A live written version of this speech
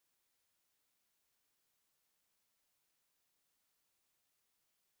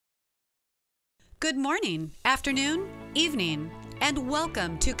Good morning, afternoon, evening, and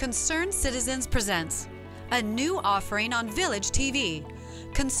welcome to Concerned Citizens Presents, a new offering on Village TV.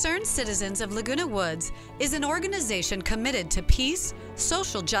 Concerned Citizens of Laguna Woods is an organization committed to peace,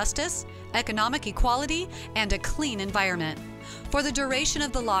 social justice, economic equality, and a clean environment. For the duration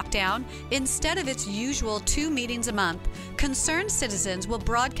of the lockdown, instead of its usual 2 meetings a month, Concerned Citizens will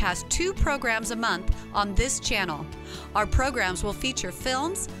broadcast 2 programs a month on this channel. Our programs will feature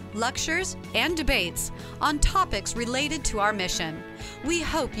films, lectures, and debates on topics related to our mission. We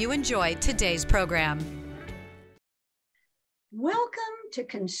hope you enjoy today's program. Welcome to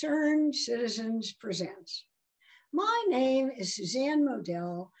Concerned Citizens Presents. My name is Suzanne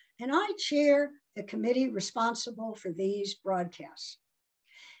Modell, and I chair the committee responsible for these broadcasts.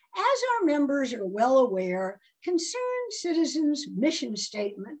 As our members are well aware, Concerned Citizens' mission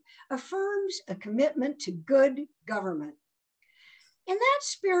statement affirms a commitment to good government. In that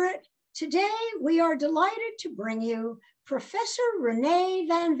spirit, today we are delighted to bring you Professor Renée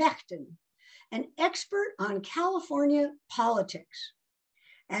van Vechten, an expert on California politics.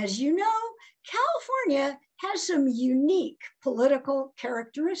 As you know, California has some unique political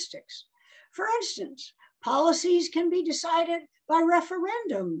characteristics. For instance, policies can be decided by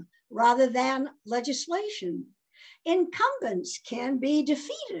referendum rather than legislation. Incumbents can be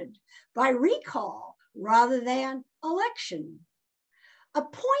defeated by recall rather than election. A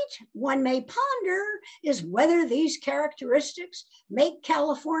point one may ponder is whether these characteristics make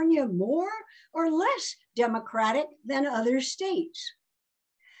California more or less democratic than other states.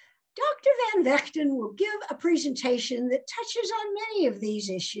 Dr. van Vechten will give a presentation that touches on many of these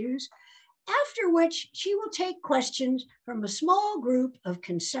issues, after which she will take questions from a small group of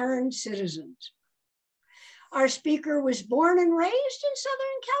concerned citizens. Our speaker was born and raised in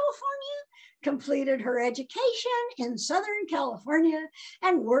Southern California, completed her education in Southern California,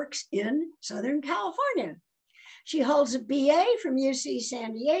 and works in Southern California. She holds a BA from UC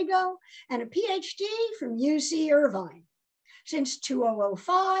San Diego and a PhD from UC Irvine. Since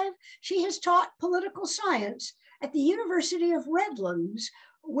 2005, she has taught political science at the University of Redlands,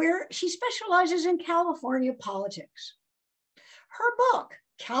 where she specializes in California politics. Her book,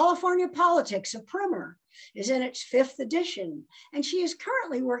 California Politics, a Primer, is in its 5th edition, and she is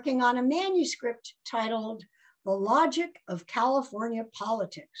currently working on a manuscript titled The Logic of California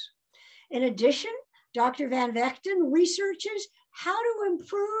Politics. In addition, Dr. van Vechten researches how to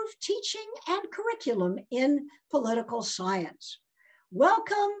improve teaching and curriculum in political science.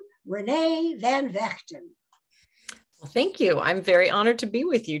 Welcome, Renée van Vechten. Well, thank you. I'm very honored to be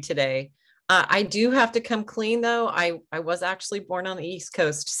with you today. I do have to come clean, though. I was actually born on the East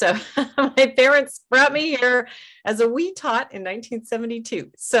Coast. So my parents brought me here as a wee tot in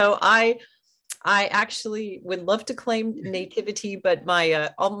 1972. So I actually would love to claim nativity, but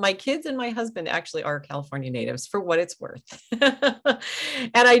all my kids and my husband actually are California natives, for what it's worth.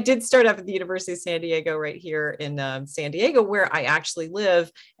 And I did start off at the University of San Diego right here in San Diego, where I actually live.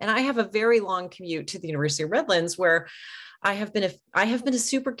 And I have a very long commute to the University of Redlands, where I have been a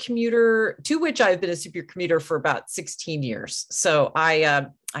super commuter, to which I've been a super commuter for about 16 years. So I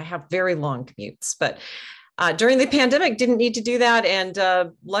have very long commutes, but during the pandemic, didn't need to do that. And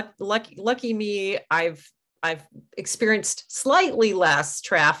lucky me, I've experienced slightly less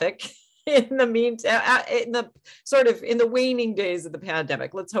traffic in the meantime, in the waning days of the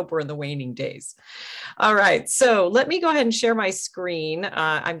pandemic. Let's hope we're in the waning days. All right, so let me go ahead and share my screen.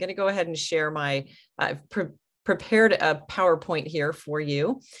 I'm going to go ahead and share I've prepared a PowerPoint here for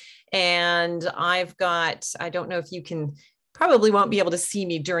you. And I don't know if you can, probably won't be able to see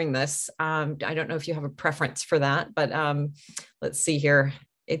me during this. I don't know if you have a preference for that, but let's see here.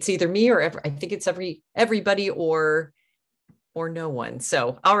 It's either me or I think it's everybody or no one.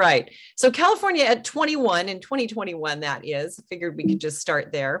 So, all right. So California at 21 in 2021, that is, figured we could just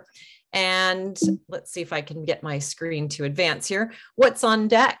start there. And let's see if I can get my screen to advance here. What's on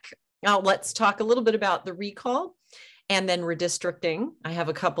deck? Now let's talk a little bit about the recall and then redistricting. I have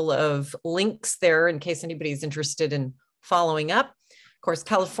a couple of links there in case anybody's interested in following up. Of course,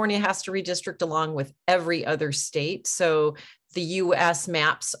 California has to redistrict along with every other state. So the US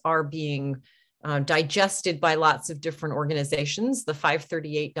maps are being digested by lots of different organizations. The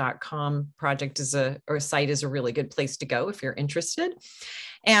 538.com project site is a really good place to go if you're interested.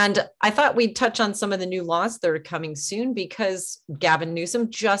 And I thought we'd touch on some of the new laws that are coming soon, because Gavin Newsom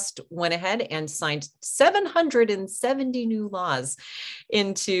just went ahead and signed 770 new laws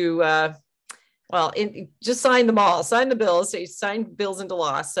into just sign them all, sign the bills, sign bills into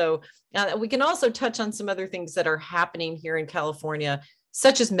law. So we can also touch on some other things that are happening here in California,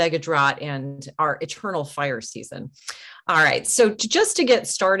 such as mega drought and our eternal fire season. All right, so just to get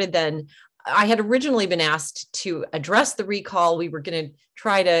started then, I had originally been asked to address the recall. We were going to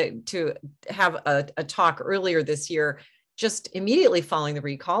try to have a talk earlier this year, just immediately following the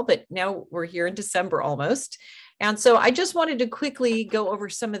recall, but now we're here in December almost. And so I just wanted to quickly go over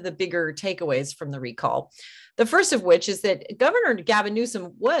some of the bigger takeaways from the recall. The first of which is that Governor Gavin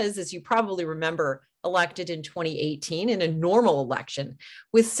Newsom was, as you probably remember, elected in 2018 in a normal election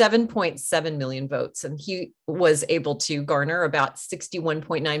with 7.7 million votes. And he was able to garner about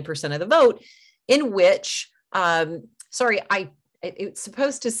 61.9% of the vote, in which, it's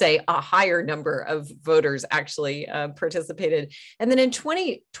supposed to say a higher number of voters actually participated. And then in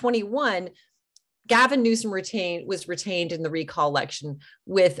 2021, Gavin Newsom was retained in the recall election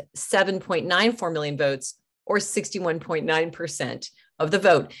with 7.94 million votes, or 61.9% of the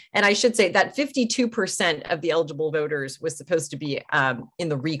vote. And I should say that 52% of the eligible voters was supposed to be in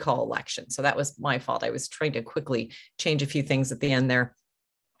the recall election. So that was my fault. I was trying to quickly change a few things at the end there.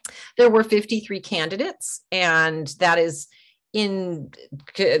 There were 53 candidates, and that is in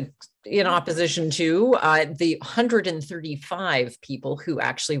opposition to the 135 people who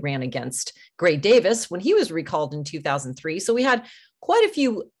actually ran against Gray Davis when he was recalled in 2003. So we had quite a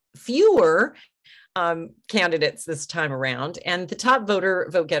few fewer candidates this time around. And the top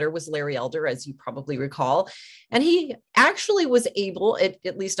vote getter was Larry Elder, as you probably recall. And he actually was able,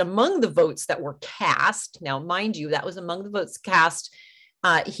 at least among the votes that were cast, now mind you, that was among the votes cast,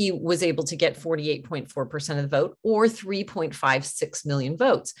 he was able to get 48.4% of the vote, or 3.56 million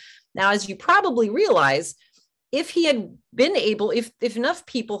votes. Now, as you probably realize, if he had been able, if enough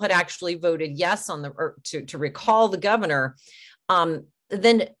people had actually voted yes to recall the governor,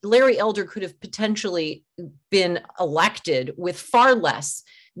 then Larry Elder could have potentially been elected with far less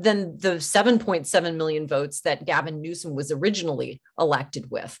than the 7.7 million votes that Gavin Newsom was originally elected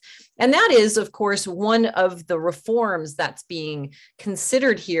with. And that is, of course, one of the reforms that's being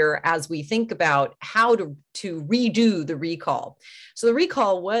considered here as we think about how to redo the recall. So the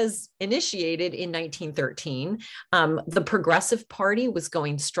recall was initiated in 1913. The Progressive Party was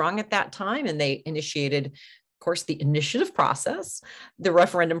going strong at that time, and they initiated, of course, the initiative process, the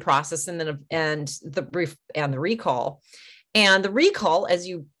referendum process, and the recall. And the recall, as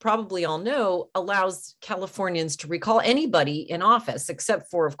you probably all know, allows Californians to recall anybody in office, except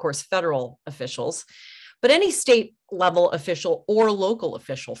for, of course, federal officials, but any state level official or local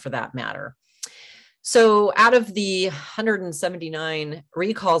official for that matter. So out of the 179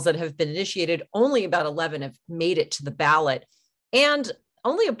 recalls that have been initiated, only about 11 have made it to the ballot. And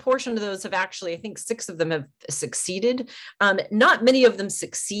only a portion of those have actually, I think 6 of them have succeeded. Not many of them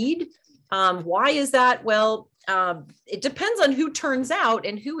succeed. Why is that? Well, it depends on who turns out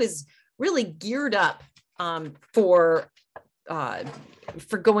and who is really geared up for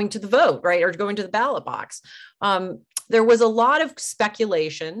going to the vote, right, or going to the ballot box. There was a lot of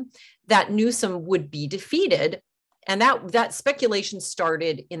speculation that Newsom would be defeated, and that speculation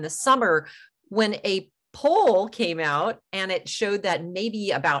started in the summer when a poll came out and it showed that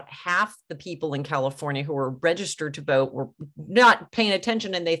maybe about half the people in California who were registered to vote were not paying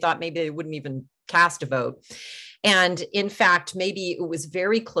attention, and they thought maybe they wouldn't even cast a vote. And in fact, maybe it was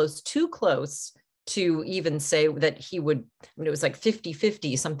very close, too close to even say that he would, it was like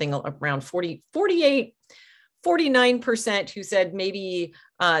 50-50, something around 48, 49% who said maybe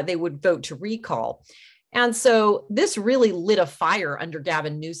they would vote to recall. And so this really lit a fire under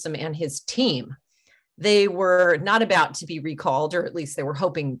Gavin Newsom and his team. They were not about to be recalled, or at least they were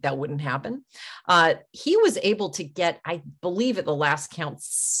hoping that wouldn't happen. He was able to get, I believe at the last count,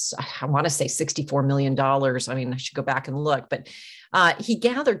 I want to say $64 million. I mean, I should go back and look, but he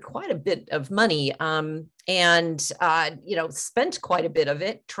gathered quite a bit of money and spent quite a bit of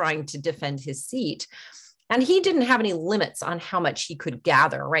it trying to defend his seat. And he didn't have any limits on how much he could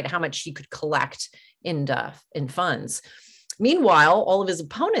gather, right? How much he could collect in funds. Meanwhile, all of his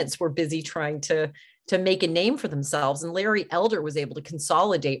opponents were busy trying to make a name for themselves. And Larry Elder was able to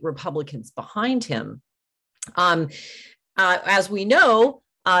consolidate Republicans behind him. As we know,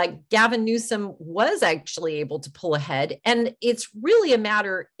 Gavin Newsom was actually able to pull ahead. And it's really a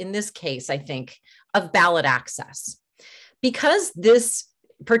matter, in this case, I think, of ballot access. Because this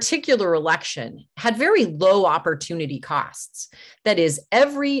particular election had very low opportunity costs. That is,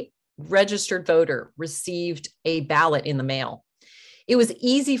 every registered voter received a ballot in the mail. It was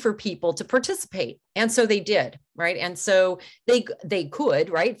easy for people to participate. And so they did, right? And so they could,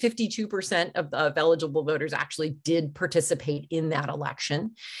 right? 52% of eligible voters actually did participate in that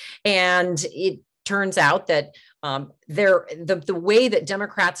election. And it turns out that the way that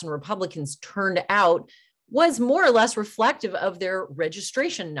Democrats and Republicans turned out was more or less reflective of their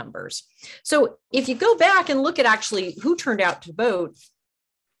registration numbers. So if you go back and look at actually who turned out to vote,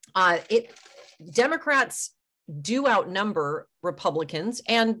 Democrats do outnumber Republicans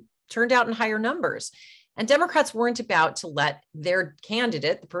and turned out in higher numbers. And Democrats weren't about to let their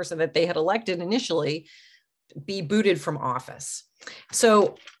candidate, the person that they had elected initially, be booted from office.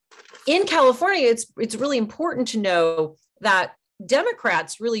 So in California, it's really important to know that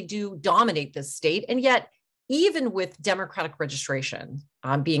Democrats really do dominate this state. And yet, even with Democratic registration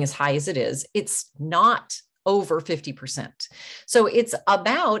being as high as it is, it's not over 50%. So it's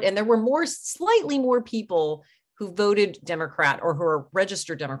about, and there were slightly more people who voted Democrat or who are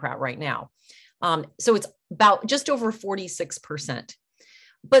registered Democrat right now. So it's about just over 46%.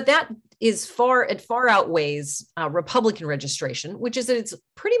 But that is far outweighs Republican registration, which is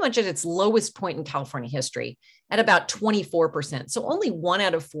pretty much at its lowest point in California history at about 24%. So only 1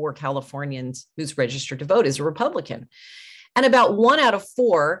 out of 4 Californians who's registered to vote is a Republican. And about 1 out of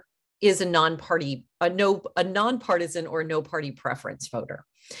 4 is a nonpartisan or no party preference voter.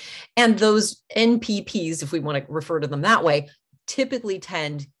 And those NPPs, if we want to refer to them that way, typically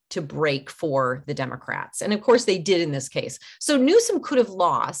tend to break for the Democrats. And of course they did in this case. So Newsom could have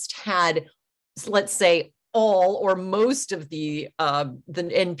lost had, let's say, all or most of the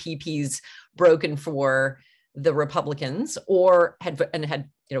NPPs broken for the Republicans or had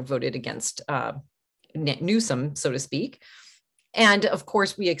voted against Newsom, so to speak. And of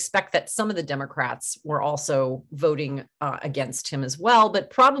course, we expect that some of the Democrats were also voting against him as well, but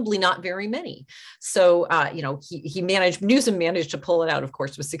probably not very many. So, Newsom managed to pull it out, of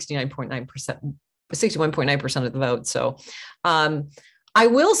course, with 61.9% of the vote. So I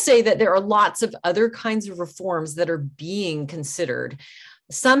will say that there are lots of other kinds of reforms that are being considered.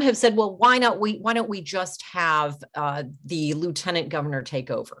 Some have said, well, why don't we just have the lieutenant governor take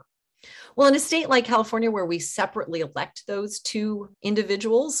over? Well, in a state like California, where we separately elect those two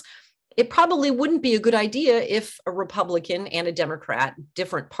individuals, it probably wouldn't be a good idea if a Republican and a Democrat,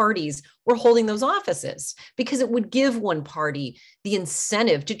 different parties, were holding those offices, because it would give one party the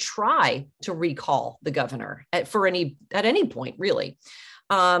incentive to try to recall the governor at any point, really.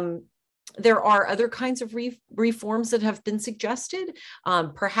 There are other kinds of reforms that have been suggested.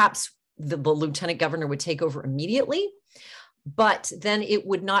 Perhaps the lieutenant governor would take over immediately. But then it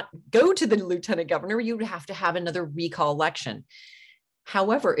would not go to the lieutenant governor. You would have to have another recall election.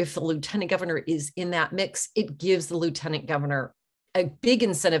 However, if the lieutenant governor is in that mix, it gives the lieutenant governor a big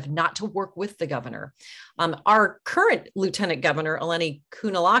incentive not to work with the governor. Our current lieutenant governor, Eleni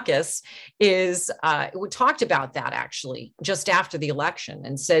Kounalakis, talked about that actually just after the election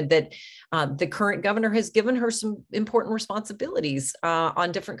and said that the current governor has given her some important responsibilities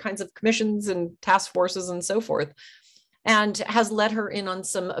on different kinds of commissions and task forces and so forth, and has let her in on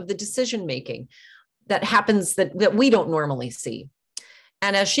some of the decision making that happens that we don't normally see.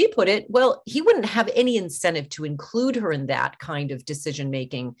 And as she put it, well, he wouldn't have any incentive to include her in that kind of decision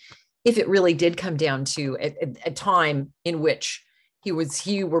making if it really did come down to a time in which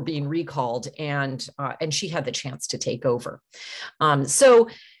he were being recalled and she had the chance to take over. So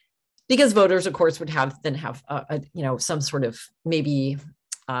because voters, of course, would have some sort of maybe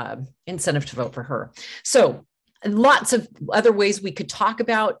incentive to vote for her. So lots of other ways we could talk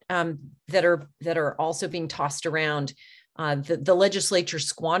about that are also being tossed around. The legislature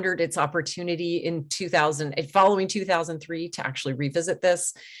squandered its opportunity following 2003 to actually revisit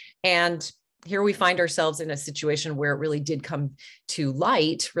this. And here we find ourselves in a situation where it really did come to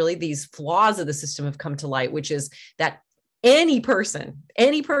light, really these flaws of the system have come to light, which is that any person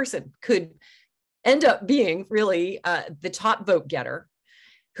could end up being really the top vote getter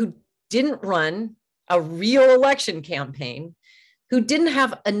who didn't run a real election campaign, who didn't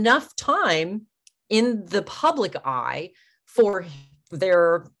have enough time in the public eye for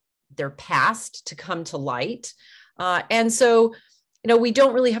their past to come to light. And so, we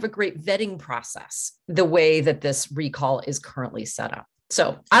don't really have a great vetting process the way that this recall is currently set up.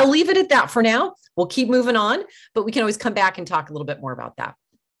 So I'll leave it at that for now. We'll keep moving on, but we can always come back and talk a little bit more about that.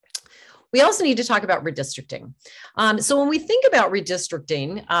 We also need to talk about redistricting. So when we think about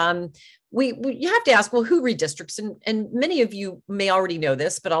redistricting, you have to ask, well, who redistricts? And many of you may already know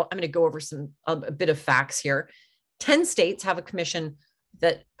this, but I'm going to go over a bit of facts here. 10 states have a commission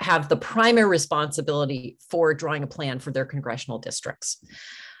that have the primary responsibility for drawing a plan for their congressional districts.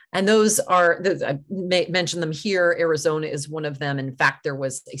 And those are, I mentioned them here. Arizona is one of them. In fact, there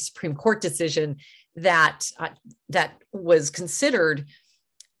was a Supreme Court decision that was considered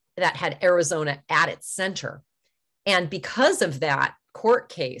that had Arizona at its center. And because of that court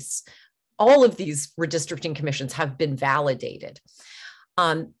case, all of these redistricting commissions have been validated.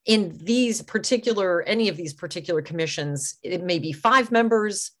 In any of these particular commissions, it may be 5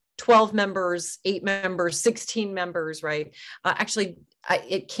 members, 12 members, 8 members, 16 members, right?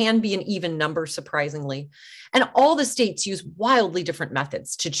 It can be an even number, surprisingly. And all the states use wildly different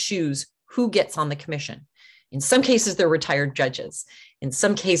methods to choose who gets on the commission. In some cases, they're retired judges. In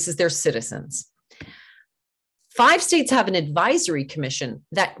some cases, they're citizens. 5 states have an advisory commission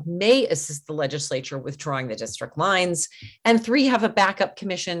that may assist the legislature with drawing the district lines, and 3 have a backup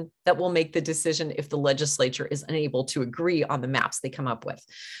commission that will make the decision if the legislature is unable to agree on the maps they come up with.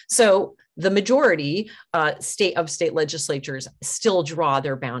 So the majority state legislatures still draw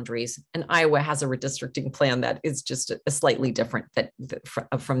their boundaries, and Iowa has a redistricting plan that is just a slightly different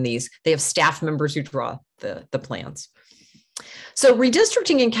from these. They have staff members who draw the plans. So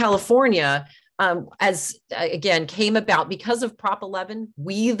redistricting in California, again, came about because of Prop 11.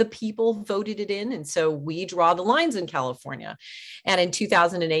 We, the people, voted it in. And so we draw the lines in California. And in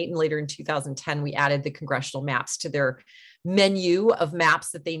 2008 and later in 2010, we added the congressional maps to their menu of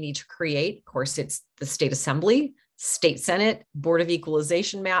maps that they need to create. Of course, it's the state assembly, state senate, board of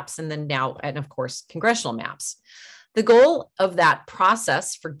equalization maps, and then now, and of course, congressional maps. The goal of that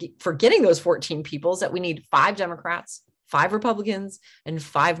process for getting those 14 people is that we need 5 Democrats, 5 Republicans, and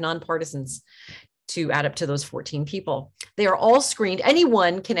 5 nonpartisans to add up to those 14 people. They are all screened.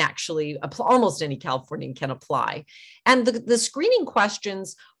 Anyone can actually apply, almost any Californian can apply. And the screening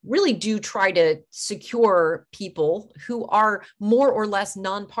questions really do try to secure people who are more or less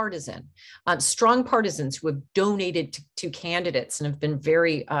nonpartisan, strong partisans who have donated to candidates and have been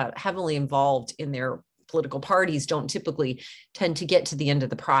very heavily involved in their political parties, don't typically tend to get to the end of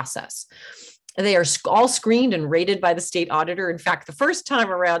the process. They are all screened and rated by the state auditor. In fact, the first time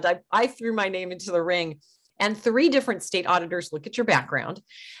around, I threw my name into the ring, and 3 different state auditors look at your background,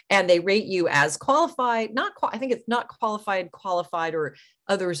 and they rate you as qualified, I think it's not qualified, qualified, or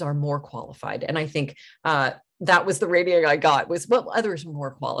others are more qualified. And I think that was the rating I got, was, well, others are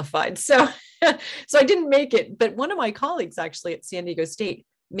more qualified. So, so I didn't make it, but one of my colleagues actually at San Diego State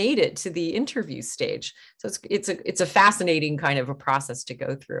made it to the interview stage. So it's a fascinating kind of a process to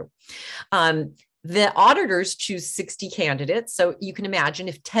go through. The auditors choose 60 candidates. So you can imagine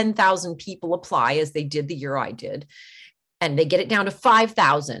if 10,000 people apply, as they did the year I did, and they get it down to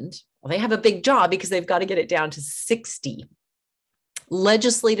 5,000, well, they have a big job because they've got to get it down to 60.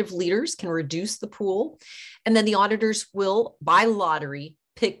 Legislative leaders can reduce the pool, and then the auditors will, by lottery,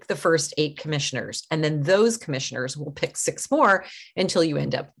 pick the first 8 commissioners, and then those commissioners will pick 6 more until you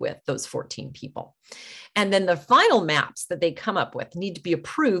end up with those 14 people. And then the final maps that they come up with need to be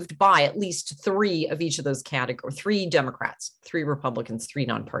approved by at least 3 of each of those categories: 3 Democrats, 3 Republicans, 3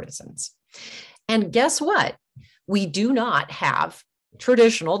 nonpartisans. And guess what? We do not have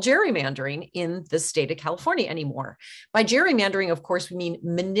traditional gerrymandering in the state of California anymore. By gerrymandering, of course, we mean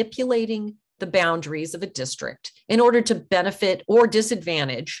manipulating the boundaries of a district in order to benefit or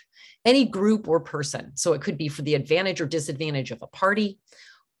disadvantage any group or person. So it could be for the advantage or disadvantage of a party,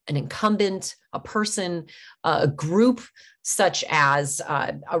 an incumbent, a person, a group, such as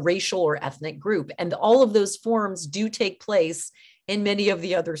a racial or ethnic group. And all of those forms do take place in many of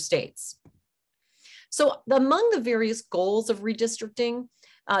the other states. So among the various goals of redistricting,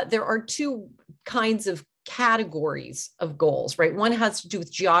 there are 2 kinds of categories of goals, right? One has to do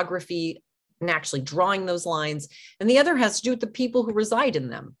with geography and actually drawing those lines, and the other has to do with the people who reside in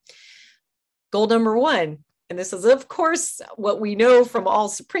them. Goal number 1, and this is, of course, what we know from all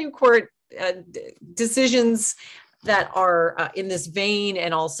Supreme Court decisions that are in this vein,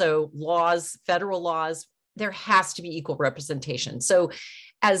 and also laws, federal laws, there has to be equal representation. So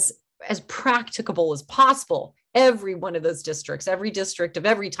as practicable as possible, every one of those districts, every district of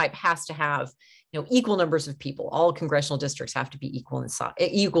every type has to have equal numbers of people. All congressional districts have to be equal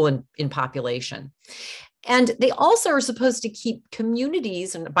in population. And they also are supposed to keep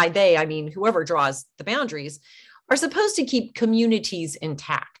communities, and by they, I mean whoever draws the boundaries, are supposed to keep communities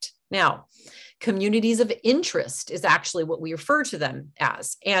intact. Now, communities of interest is actually what we refer to them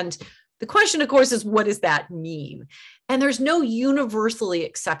as. And the question, of course, is what does that mean? And there's no universally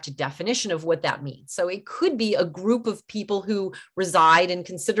accepted definition of what that means. So it could be a group of people who reside and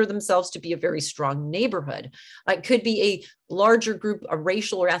consider themselves to be a very strong neighborhood. It could be a larger group, a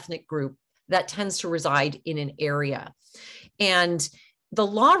racial or ethnic group that tends to reside in an area. And the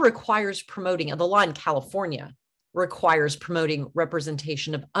law requires promoting, the law in California requires promoting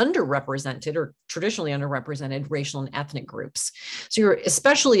representation of underrepresented or traditionally underrepresented racial and ethnic groups. So you're,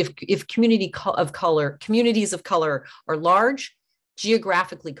 especially if communities of color are large,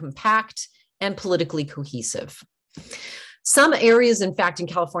 geographically compact, and politically cohesive. Some areas, in fact, in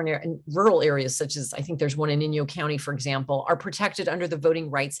California, and rural areas, such as I think there's one in Inyo County, for example, are protected under the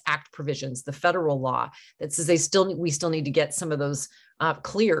Voting Rights Act provisions, the federal law that says we still need to get some of those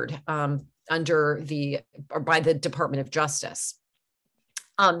cleared by the Department of Justice.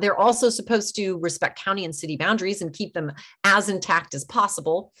 They're also supposed to respect county and city boundaries and keep them as intact as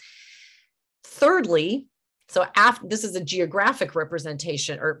possible. Thirdly, so this is a geographic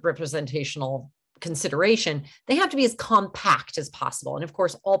representation or representational consideration, they have to be as compact as possible. And of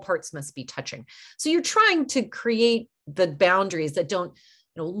course, all parts must be touching. So you're trying to create the boundaries that don't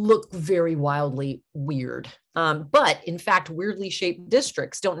look very wildly weird. But in fact, weirdly shaped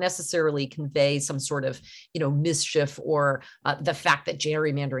districts don't necessarily convey some sort of, mischief or the fact that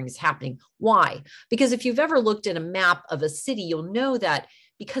gerrymandering is happening. Why? Because if you've ever looked at a map of a city, you'll know that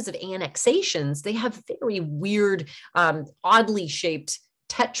because of annexations, they have very weird, oddly shaped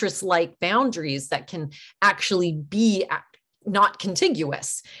Tetris-like boundaries that can actually be not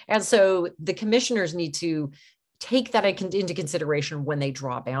contiguous. And so the commissioners need to take that into consideration when they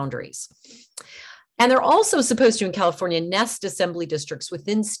draw boundaries. And they're also supposed to, in California, nest assembly districts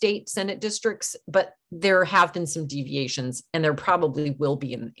within state Senate districts, but there have been some deviations, and there probably will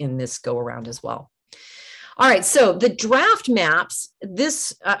be in this go around as well. All right, so the draft maps,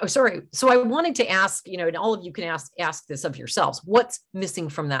 so I wanted to ask, and all of you can ask this of yourselves, what's missing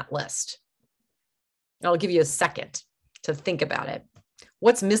from that list? I'll give you a second to think about it.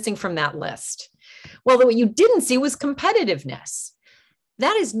 What's missing from that list? Well, what you didn't see was competitiveness.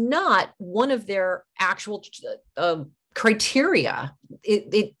 That is not one of their actual criteria.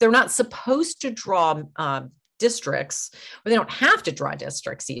 They're not supposed to draw districts, or they don't have to draw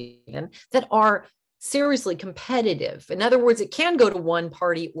districts even, that are seriously competitive. In other words, it can go to one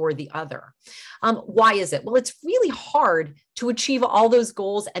party or the other. Why is it? Well, it's really hard to achieve all those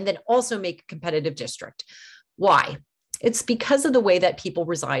goals and then also make a competitive district. Why? It's because of the way that people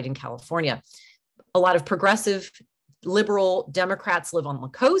reside in California. A lot of progressive, liberal Democrats live on the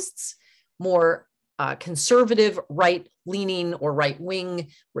coasts, more conservative, right-leaning or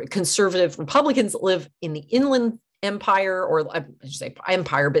right-wing conservative Republicans live in the inland empire, or I should say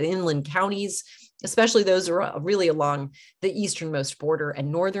empire, but inland counties, especially those who are really along the easternmost border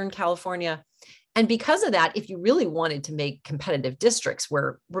and Northern California. And because of that, if you really wanted to make competitive districts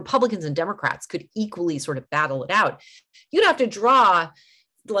where Republicans and Democrats could equally sort of battle it out, you'd have to draw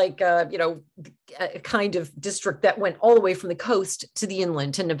like, a kind of district that went all the way from the coast to the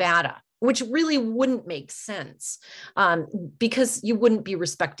inland to Nevada, which really wouldn't make sense because you wouldn't be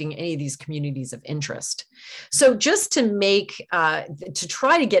respecting any of these communities of interest. So just to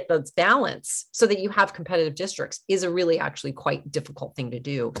try to get those balance so that you have competitive districts is a really actually quite difficult thing to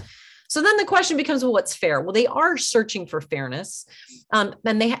do. So then the question becomes, well, what's fair? Well, they are searching for fairness. And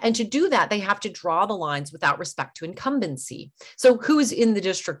to do that, they have to draw the lines without respect to incumbency. So who's in the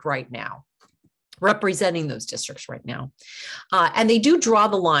district right now, representing those districts right now? And they do draw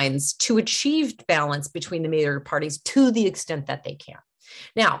the lines to achieve balance between the major parties to the extent that they can.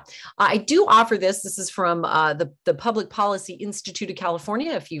 Now, I do offer this. This is from the Public Policy Institute of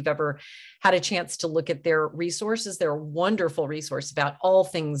California. If you've ever had a chance to look at their resources, they're a wonderful resource about all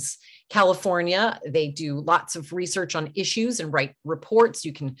things California. They do lots of research on issues and write reports.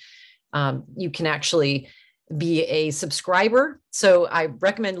 You can actually be a subscriber. So I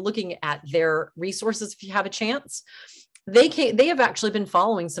recommend looking at their resources if you have a chance. They have actually been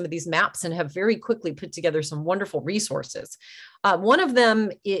following some of these maps and have very quickly put together some wonderful resources. One of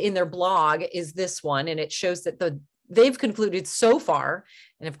them in their blog is this one, and it shows that they've concluded so far,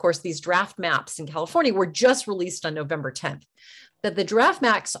 and of course these draft maps in California were just released on November 10th, that the draft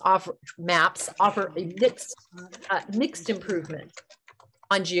maps offer a mixed improvement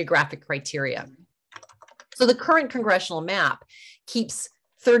on geographic criteria. So the current congressional map keeps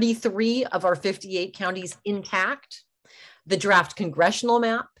 33 of our 58 counties intact. The draft congressional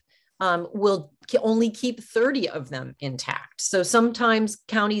map will only keep 30 of them intact. So sometimes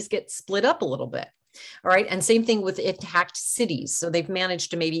counties get split up a little bit. All right. And same thing with intact cities. So they've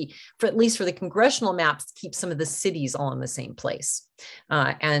managed to maybe, at least for the congressional maps, keep some of the cities all in the same place.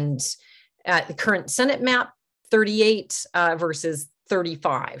 And at the current Senate map, 38 versus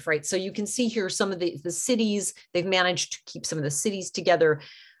 35, right? So you can see here some of the cities, they've managed to keep some of the cities together.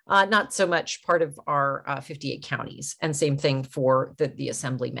 Not so much part of our 58 counties, and same thing for the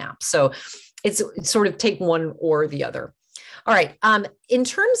assembly map. So it's sort of take one or the other. All right. In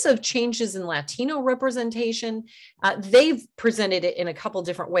terms of changes in Latino representation, they've presented it in a couple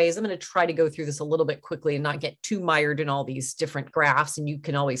different ways. I'm going to try to go through this a little bit quickly and not get too mired in all these different graphs. And you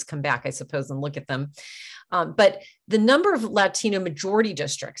can always come back, I suppose, and look at them. But the number of Latino majority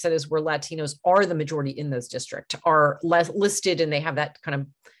districts, that is where Latinos are the majority in those districts, are listed, and they have that kind of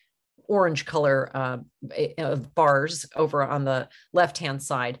orange color bars over on the left-hand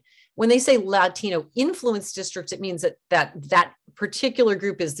side. When they say Latino influence districts, it means that particular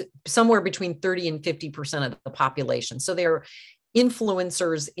group is somewhere between 30 and 50% of the population. So they're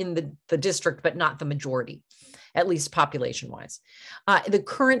influencers in the district, but not the majority, at least population-wise.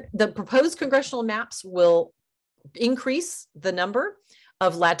 The proposed congressional maps will increase the number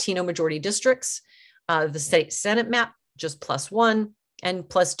of Latino majority districts. The state Senate map, just +1, and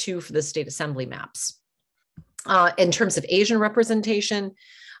 +2 for the state assembly maps. In terms of Asian representation,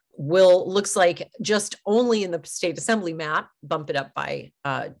 looks like just only in the state assembly map, bump it up by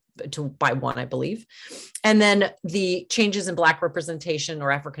 1, I believe. And then the changes in Black representation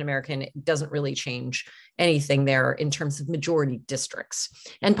or African-American doesn't really change anything there in terms of majority districts.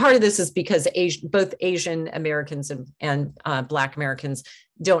 And part of this is because both Asian Americans and Black Americans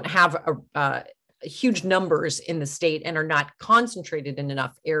don't have huge numbers in the state and are not concentrated in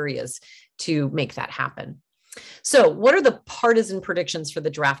enough areas to make that happen. So what are the partisan predictions for the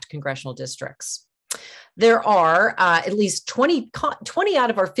draft congressional districts? There are at least 20 out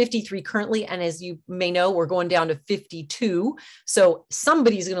of our 53 currently. And as you may know, we're going down to 52. So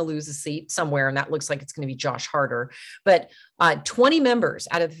somebody's going to lose a seat somewhere. And that looks like it's going to be Josh Harder. But 20 members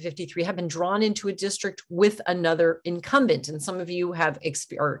out of the 53 have been drawn into a district with another incumbent. And some of you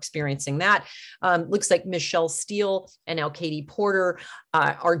are experiencing that. Looks like Michelle Steele and now Katie Porter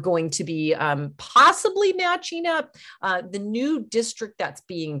are going to be possibly matching up. The new district that's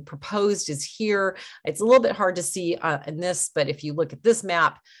being proposed is here. It's a little bit hard to see in this, but if you look at this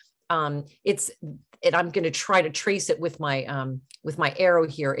map, I'm going to try to trace it with my arrow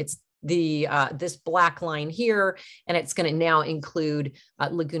here. It's this black line here, and it's going to now include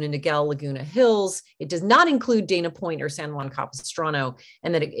Laguna Niguel, Laguna Hills. It does not include Dana Point or San Juan Capistrano,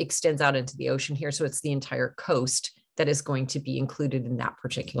 and then it extends out into the ocean here. So it's the entire coast that is going to be included in that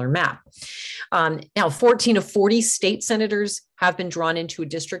particular map. Now, 14 of 40 state senators have been drawn into a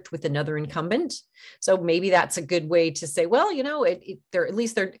district with another incumbent. So maybe that's a good way to say, well, you know,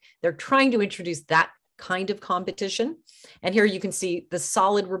 they're trying to introduce that kind of competition. And here you can see the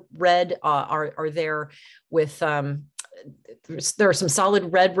solid red are there with, there are some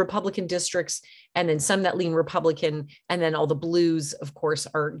solid red Republican districts, and then some that lean Republican, and then all the blues, of course,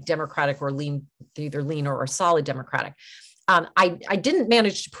 are Democratic or either lean or solid Democratic. I didn't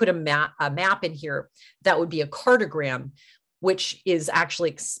manage to put a map in here that would be a cartogram, which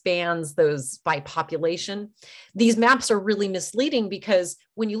actually expands those by population. These maps are really misleading because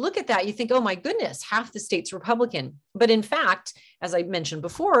when you look at that, you think, oh my goodness, half the state's Republican. But in fact, as I mentioned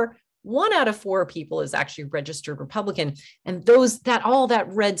before, 1 out of 4 people is actually registered Republican. And all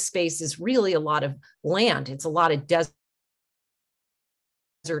that red space is really a lot of land. It's a lot of desert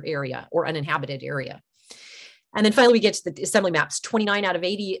area or uninhabited area. And then finally, we get to the assembly maps. 29 out of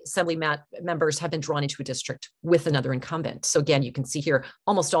 80 assembly members have been drawn into a district with another incumbent. So again, you can see here,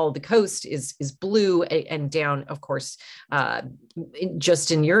 almost all of the coast is blue, and down, of course,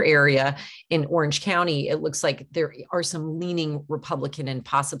 just in your area in Orange County, it looks like there are some leaning Republican and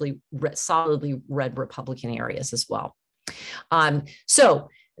possibly solidly red Republican areas as well. So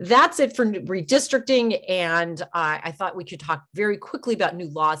that's it for redistricting. And I thought we could talk very quickly about new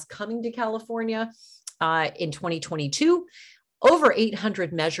laws coming to California. In 2022, over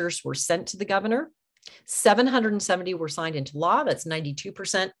 800 measures were sent to the governor. 770 were signed into law. That's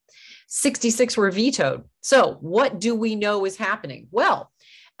 92%. 66 were vetoed. So what do we know is happening? Well,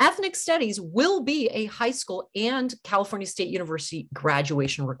 ethnic studies will be a high school and California State University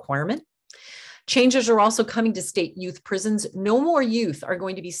graduation requirement. Changes are also coming to state youth prisons. No more youth are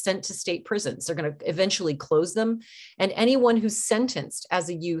going to be sent to state prisons. They're going to eventually close them. And anyone who's sentenced as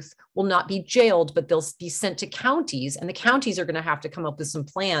a youth will not be jailed, but they'll be sent to counties. And the counties are going to have to come up with some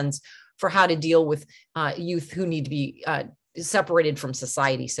plans for how to deal with youth who need to be separated from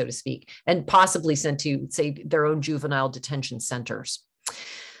society, so to speak, and possibly sent to, say, their own juvenile detention centers.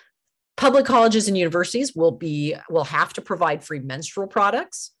 Public colleges and universities will have to provide free menstrual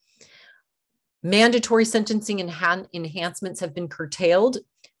products. Mandatory sentencing enhancements have been curtailed,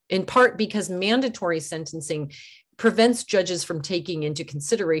 in part because mandatory sentencing prevents judges from taking into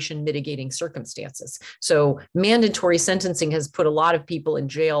consideration mitigating circumstances. So mandatory sentencing has put a lot of people in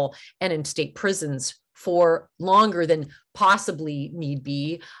jail and in state prisons for longer than possibly need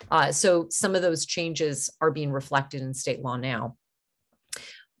be. So some of those changes are being reflected in state law now.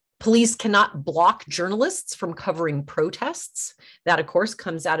 Police cannot block journalists from covering protests. That, of course,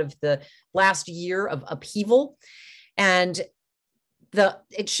 comes out of the last year of upheaval. And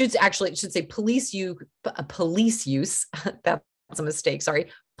it should say police use, that's a mistake,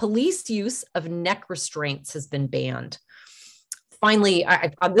 sorry. Police use of neck restraints has been banned. Finally,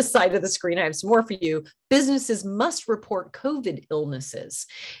 on this side of the screen, I have some more for you. Businesses must report COVID illnesses,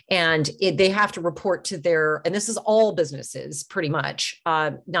 and they have to report to and this is all businesses pretty much,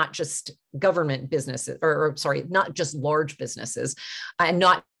 not just government businesses, or sorry, not just large businesses, and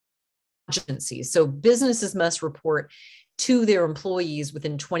not agencies. So businesses must report to their employees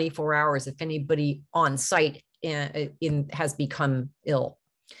within 24 hours if anybody on site has become ill.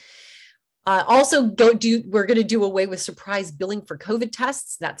 Also, we're going to do away with surprise billing for COVID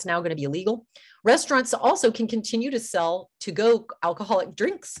tests. That's now going to be illegal. Restaurants also can continue to sell to-go alcoholic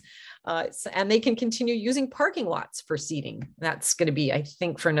drinks, and they can continue using parking lots for seating. That's going to be, I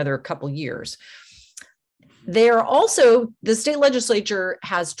think, for another couple years. The state legislature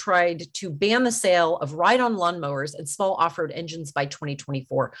has tried to ban the sale of ride-on lawnmowers and small off-road engines by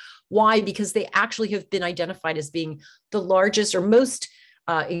 2024. Why? Because they actually have been identified as being the largest or most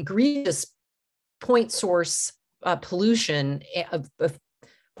egregious point source pollution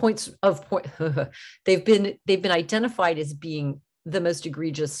they've been identified as being the most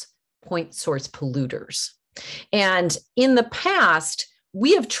egregious point source polluters. And in the past,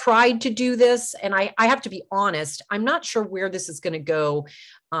 we have tried to do this, and I have to be honest, I'm not sure where this is going to go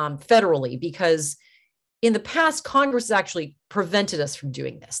federally, because in the past, Congress has actually prevented us from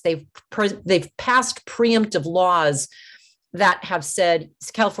doing this. They've passed preemptive laws that have said,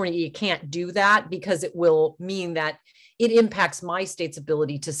 California, you can't do that because it will mean that it impacts my state's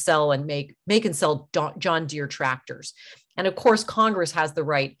ability to sell and make and sell John Deere tractors. And of course, Congress has the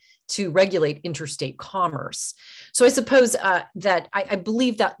right to regulate interstate commerce. So I suppose that I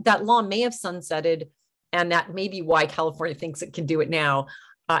believe that law may have sunsetted, and that may be why California thinks it can do it now.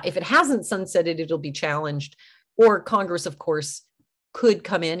 If it hasn't sunsetted, it'll be challenged. Or Congress, of course, could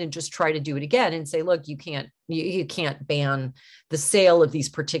come in and just try to do it again and say, look, you can't ban the sale of these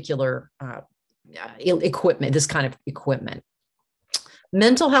particular equipment, this kind of equipment.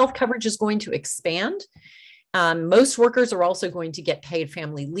 Mental health coverage is going to expand. Most workers are also going to get paid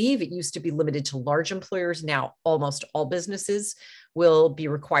family leave. It used to be limited to large employers. Now, almost all businesses will be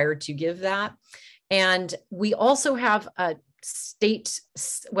required to give that. And we also have a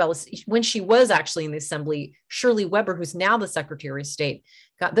when she was actually in the Assembly, Shirley Weber, who's now the Secretary of State,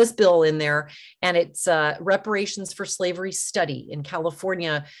 got this bill in there, and it's reparations for slavery study. In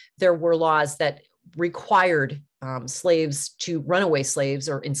California, there were laws that required runaway slaves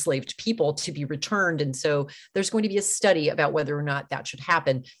or enslaved people to be returned. And so there's going to be a study about whether or not that should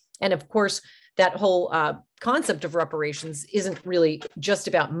happen. And of course, that whole concept of reparations isn't really just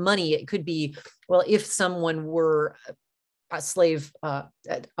about money. It could be, well, if someone were a slave, a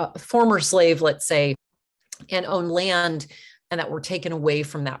former slave, let's say, and owned land, and that were taken away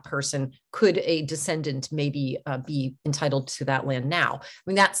from that person, could a descendant maybe be entitled to that land now? I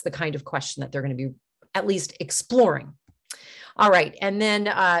mean, that's the kind of question that they're going to be at least exploring. All right. And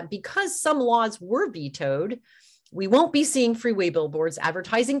then because some laws were vetoed, we won't be seeing freeway billboards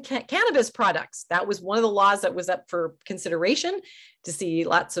advertising cannabis products. That was one of the laws that was up for consideration, to see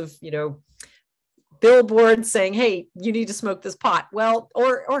lots of, billboards saying, hey, you need to smoke this pot. Well,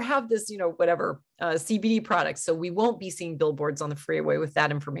 or have this, whatever, CBD products. So we won't be seeing billboards on the freeway with that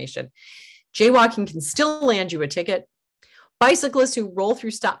information. Jaywalking can still land you a ticket. Bicyclists who roll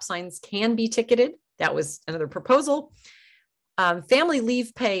through stop signs can be ticketed. That was another proposal. Family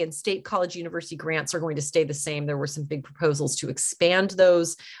leave pay and state, college, university grants are going to stay the same. There were some big proposals to expand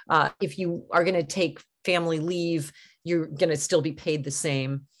those. If you are going to take family leave, you're going to still be paid the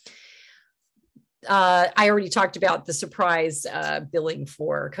same. I already talked about the surprise billing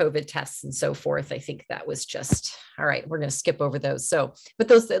for COVID tests and so forth. I think that was just, all right, we're going to skip over those. So, but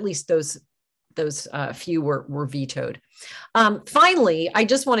those few were vetoed. Finally, I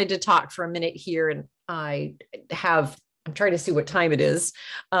just wanted to talk for a minute here, and I'm trying to see what time it is.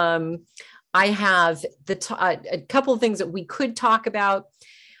 I have a couple of things that we could talk about.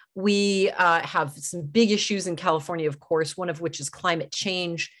 We have some big issues in California, of course, one of which is climate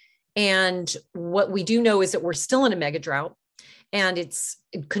change. And what we do know is that we're still in a mega drought, and it's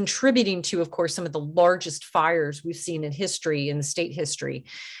contributing to, of course, some of the largest fires we've seen in history, in the state history.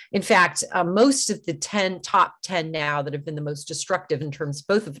 In fact, most of the top 10 now that have been the most destructive in terms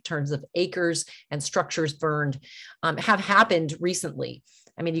of acres and structures burned have happened recently.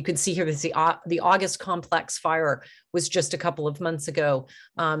 I mean, you can see here, the August complex fire was just a couple of months ago.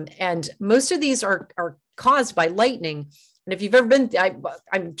 And most of these are caused by lightning. And if you've ever been,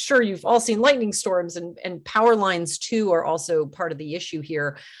 I'm sure you've all seen lightning storms, and power lines too are also part of the issue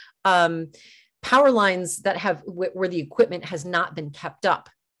here. Power lines that where the equipment has not been kept up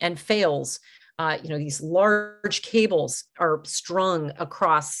and fails. These large cables are strung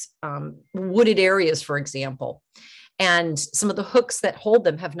across wooded areas, for example, and some of the hooks that hold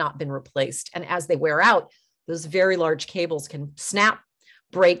them have not been replaced. And as they wear out, those very large cables can snap,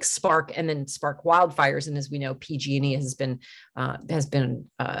 break, spark, and then spark wildfires. And as we know, PG&E has been that's been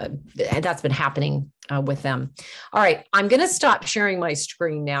happening with them. All right, I'm going to stop sharing my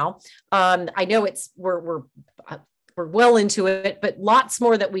screen now. I know we're well into it, but lots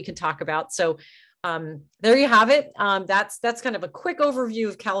more that we could talk about. So there you have it. That's kind of a quick overview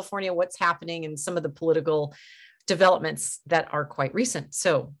of California, what's happening, and some of the political developments that are quite recent.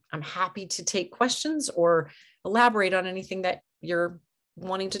 So I'm happy to take questions or elaborate on anything that you're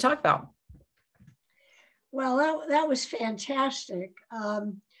wanting to talk about. Well, that was fantastic.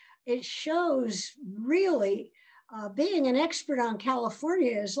 It shows really being an expert on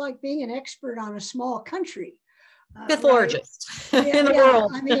California is like being an expert on a small country. Fifth largest in the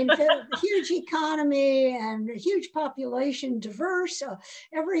world. I mean, huge economy and a huge population, diverse,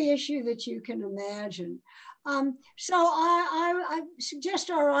 every issue that you can imagine. So I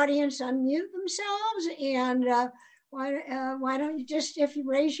suggest our audience unmute themselves, and why don't you just, if you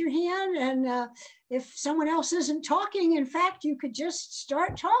raise your hand, and if someone else isn't talking, in fact, you could just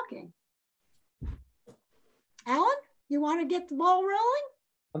start talking. Alan, you want to get the ball rolling?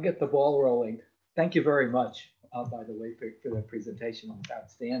 I'll get the ball rolling. Thank you very much, by the way, for the presentation. It was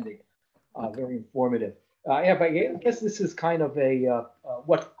outstanding, very informative. Yeah, but I guess this is kind of a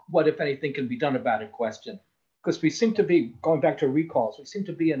what if anything can be done about it question, because we seem to be going back to recalls. We seem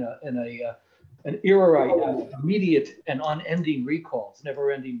to be in an era of immediate and unending recalls,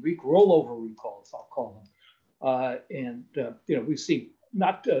 never-ending rollover recalls, I'll call them. We see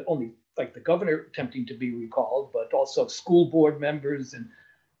not only like the governor attempting to be recalled, but also school board members and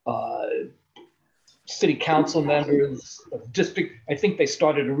city council members, district. I think they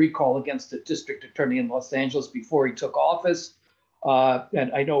started a recall against the district attorney in Los Angeles before he took office.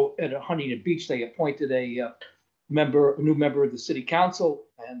 And I know at Huntington Beach, they appointed a new member of the city council,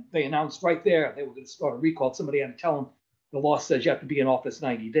 and they announced right there they were going to start a recall. Somebody had to tell them the law says you have to be in office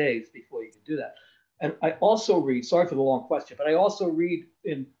 90 days before you can do that. And I also read, sorry for the long question, but I also read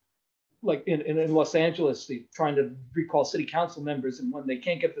in Los Angeles, trying to recall city council members, and when they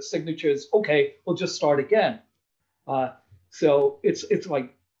can't get the signatures, okay, we'll just start again. So it's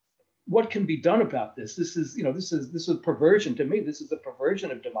like, what can be done about this? This is perversion to me. This is a perversion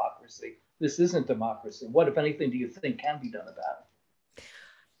of democracy. This isn't democracy. What, if anything, do you think can be done about it?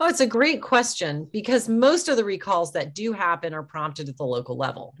 Oh, it's a great question, because most of the recalls that do happen are prompted at the local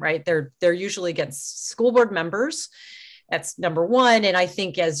level, right? They're usually against school board members. That's number one. And I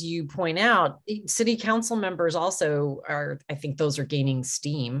think, as you point out, city council members also I think those are gaining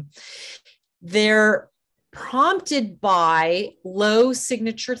steam. They're prompted by low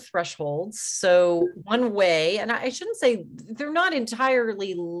signature thresholds. So one way, and I shouldn't say they're not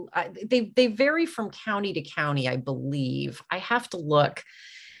entirely, they vary from county to county, I believe. I have to look.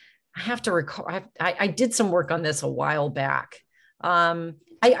 I have to recall. I did some work on this a while back. I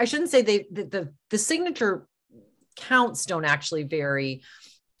shouldn't say the signature counts don't actually vary.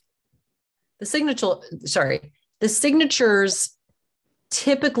 The signatures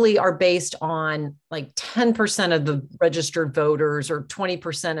typically are based on like 10% of the registered voters or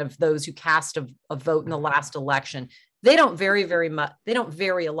 20% of those who cast a vote in the last election. They don't vary very much. They don't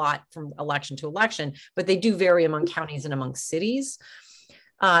vary a lot from election to election, but they do vary among counties and among cities,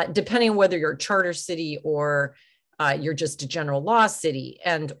 depending on whether you're a charter city or you're just a general law city,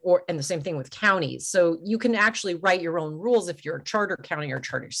 and the same thing with counties. So you can actually write your own rules if you're a charter county or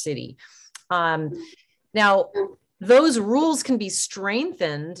charter city. Now, those rules can be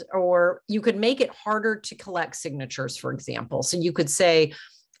strengthened, or you could make it harder to collect signatures, for example. So you could say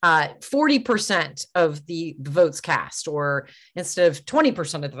 40% of the votes cast, or instead of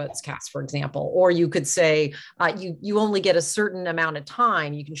 20% of the votes cast, for example. Or you could say you only get a certain amount of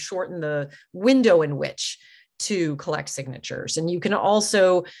time. You can shorten the window in which to collect signatures. And you can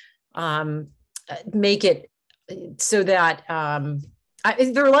also make it so that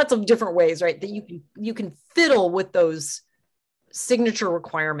there are lots of different ways, right, that you can fiddle with those signature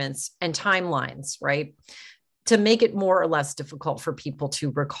requirements and timelines, right, to make it more or less difficult for people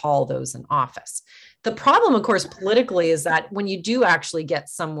to recall those in office. The problem, of course, politically, is that when you do actually get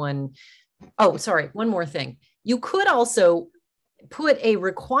someone, oh, sorry, one more thing. You could also, put a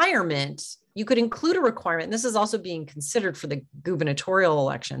requirement, you could include a requirement, and this is also being considered for the gubernatorial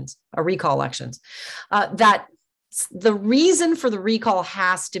elections, recall elections, that the reason for the recall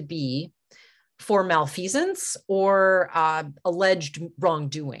has to be for malfeasance or alleged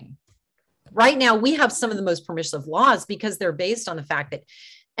wrongdoing. Right now, we have some of the most permissive laws because they're based on the fact that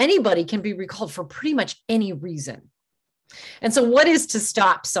anybody can be recalled for pretty much any reason. And so what is to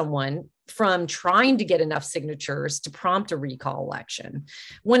stop someone from trying to get enough signatures to prompt a recall election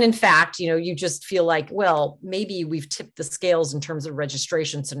when in fact, you just feel like, well, maybe we've tipped the scales in terms of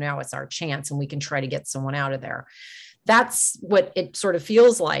registration, so now it's our chance and we can try to get someone out of there. That's what it sort of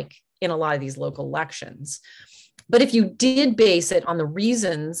feels like in a lot of these local elections. But if you did base it on the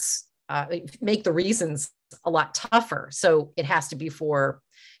reasons, make the reasons a lot tougher. So it has to be for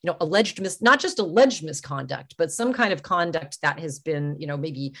not just alleged misconduct, but some kind of conduct that has been,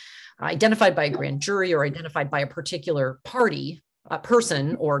 maybe identified by a grand jury or identified by a particular party, a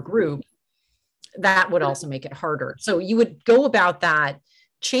person or group. That would also make it harder. So you would go about that,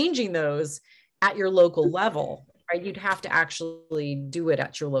 changing those at your local level, right? You'd have to actually do it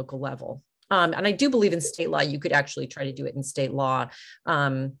at your local level. And I do believe in state law, you could actually try to do it in state law.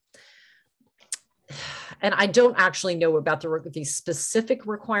 And I don't actually know about the specific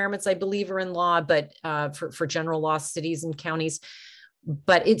requirements I believe are in law, but for general law, cities and counties,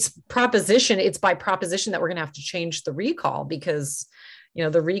 but it's by proposition that we're going to have to change the recall because,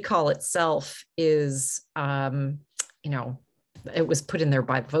 the recall itself is, it was put in there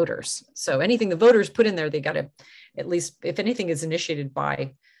by the voters. So anything the voters put in there, they got to, at least if anything is initiated by,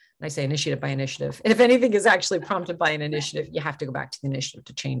 and I say initiated by initiative, and if anything is actually prompted by an initiative, you have to go back to the initiative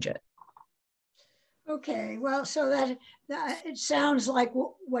to change it. Okay, well, so that it sounds like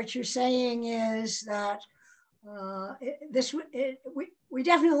what you're saying is that we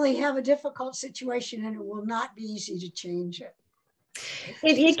definitely have a difficult situation and it will not be easy to change it.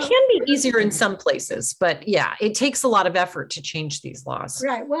 It can be easier in some places, but yeah, it takes a lot of effort to change these laws.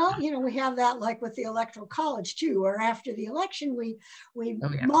 Right. Well, we have that like with the Electoral College too, or after the election, we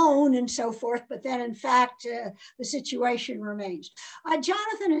moan and so forth, but then in fact, the situation remains.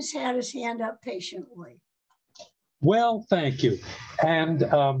 Jonathan has had his hand up patiently. Well, thank you. And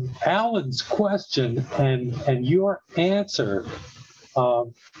Alan's question and your answer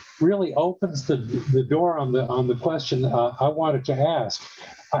really opens the door on the question I wanted to ask.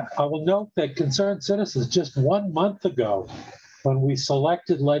 I will note that Concerned Citizens just 1 month ago, when we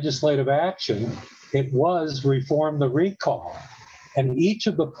selected legislative action, it was reform the recall. And each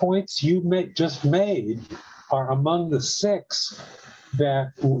of the points you just made are among the 6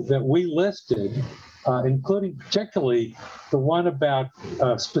 that we listed, including particularly the one about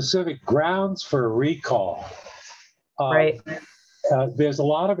specific grounds for a recall. Right. There's a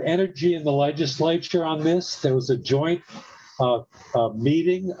lot of energy in the legislature on this. There was a joint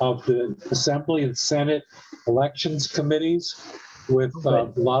meeting of the Assembly and Senate elections committees with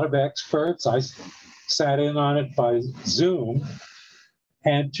a lot of experts. I sat in on it by Zoom.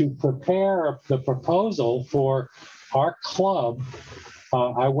 And to prepare the proposal for our club,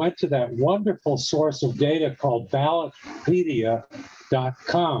 I went to that wonderful source of data called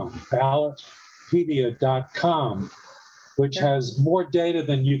ballotpedia.com, which has more data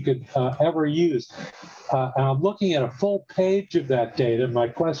than you could ever use. And I'm looking at a full page of that data. My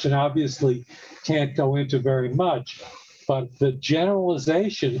question obviously can't go into very much, but the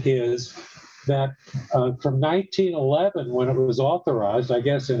generalization is that from 1911, when it was authorized, I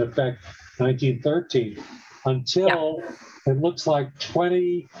guess in effect 1913, until it looks like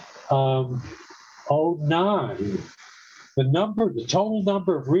 2009, the total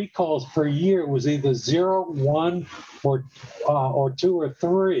number of recalls per year was either 0, 1, or 2 or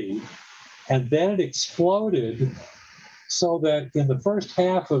 3, and then it exploded so that in the first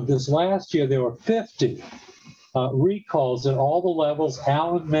half of this last year there were 50 recalls at all the levels.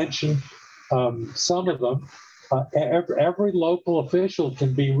 Alan mentioned some of them. Every local official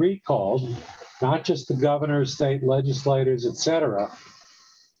can be recalled, not just the governors, state legislators, etc.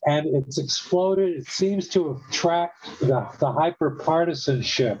 And it's exploded. It seems to have tracked the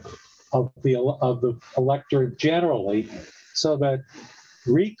hyper-partisanship of the electorate generally, so that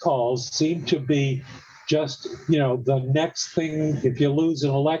recalls seem to be just, the next thing. If you lose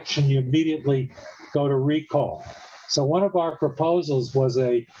an election, you immediately go to recall. So one of our proposals was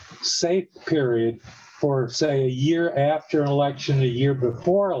a safe period for, say, a year after an election, a year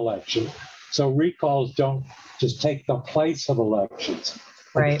before election, so recalls don't just take the place of elections.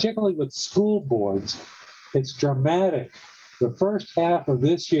 Right. Particularly with school boards, it's dramatic. The first half of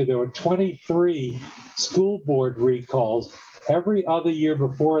this year, there were 23 school board recalls. Every other year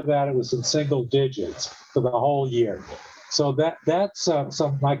before that, it was in single digits for the whole year. So that's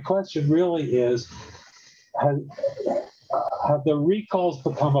so my question really is, have the recalls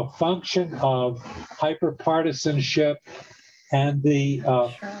become a function of hyperpartisanship and the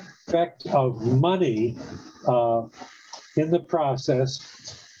effect of money in the process?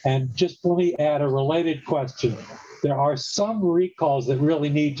 And just let me add a related question. There are some recalls that really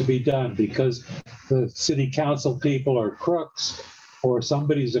need to be done because the city council people are crooks, or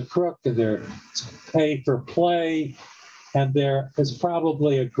somebody's a crook and they're pay for play. And there is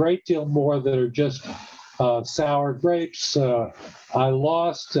probably a great deal more that are just sour grapes. I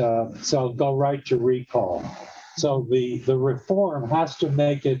lost, so I'll go right to recall. So the reform has to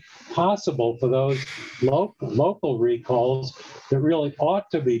make it possible for those local recalls that really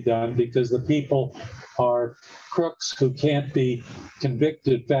ought to be done, because the people are crooks who can't be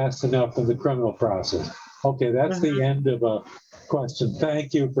convicted fast enough in the criminal process. Okay, that's the end of a question.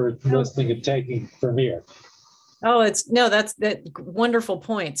 Thank you for listening and taking from here. Oh, that's wonderful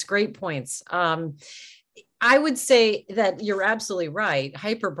points, great points. I would say that you're absolutely right.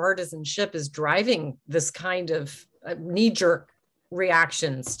 Hyperpartisanship is driving this kind of knee-jerk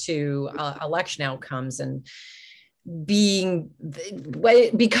reactions to election outcomes, and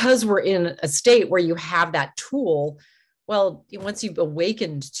because we're in a state where you have that tool, well, once you've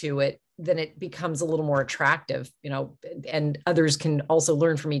awakened to it, then it becomes a little more attractive, and others can also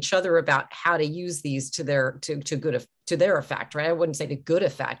learn from each other about how to use these to their effect, right? I wouldn't say to good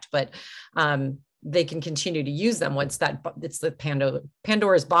effect, but they can continue to use them once it's the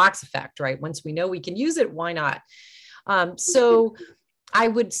Pandora's box effect, right? Once we know we can use it, why not? So I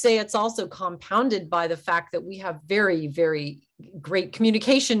would say it's also compounded by the fact that we have very, very great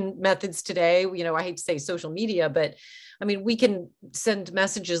communication methods today. I hate to say social media, but I mean, we can send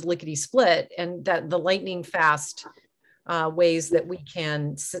messages lickety split, and that the lightning fast ways that we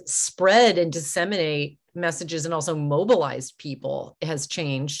can spread and disseminate messages and also mobilize people has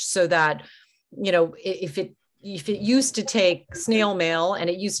changed, so that, if it used to take snail mail, and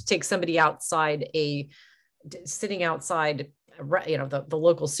it used to take somebody sitting outside, the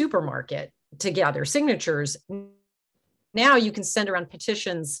local supermarket to gather signatures, now you can send around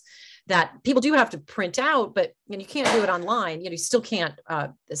petitions that people do have to print out, but you can't do it online. You still can't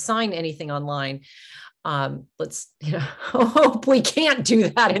sign anything online. Let's hope we can't do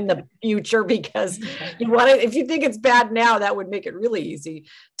that in the future, because if you think it's bad now, that would make it really easy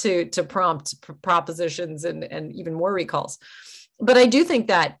to prompt propositions and even more recalls. But I do think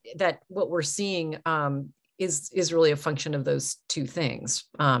that what we're seeing is really a function of those two things,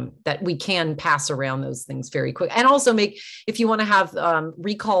 that we can pass around those things very quick, and also if you want to have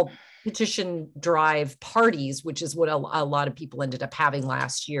recall petition drive parties, which is what a lot of people ended up having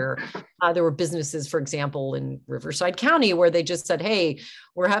last year. There were businesses, for example, in Riverside County, where they just said, hey,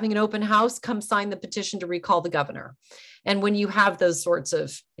 we're having an open house, come sign the petition to recall the governor. And when you have those sorts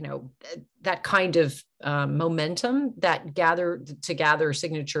of, that kind of momentum that gather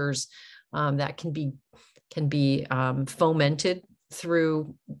signatures, that can be fomented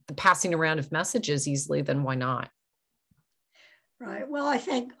through the passing around of messages easily, then why not? Right. Well, I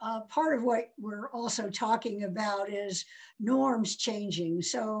think part of what we're also talking about is norms changing.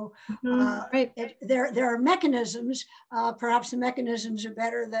 So right. There are mechanisms. Perhaps the mechanisms are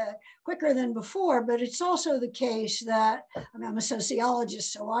quicker than before, but it's also the case that, I'm a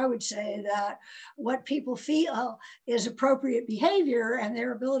sociologist, so I would say that what people feel is appropriate behavior and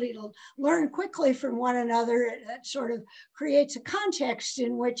their ability to learn quickly from one another, that sort of creates a context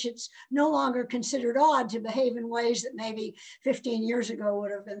in which it's no longer considered odd to behave in ways that maybe 15 years ago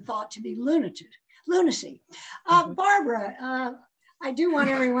would have been thought to be lunacy. Barbara, I do want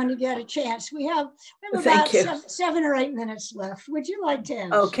everyone to get a chance. We have about 7 or 8 minutes left. Would you like to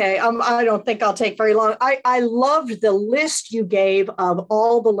ask? Okay, I don't think I'll take very long. I loved the list you gave of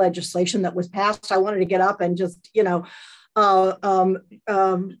all the legislation that was passed. I wanted to get up and just, do a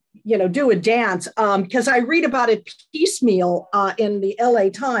dance, because I read about it piecemeal in the LA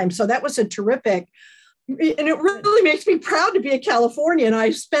Times. So that was a terrific, and it really makes me proud to be a Californian.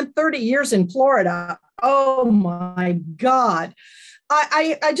 I spent 30 years in Florida. Oh my God.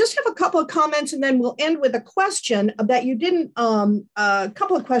 I just have a couple of comments, and then we'll end with a question that you didn't, a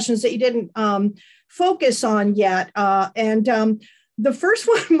couple of questions that you didn't focus on yet. The first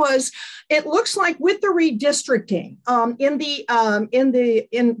one was, it looks like with the redistricting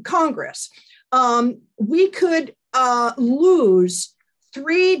in Congress, we could lose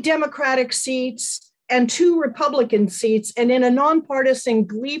 3 Democratic seats and 2 Republican seats, and in a nonpartisan,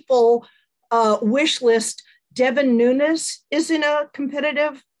 gleeful wish list, Devin Nunes is in a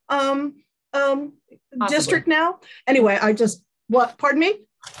competitive district now. Anyway, pardon me?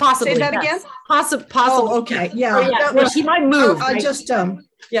 Possibly. Say that yes. again? Possibly. Oh, okay. Yeah. Yeah. Well, he might move. I just,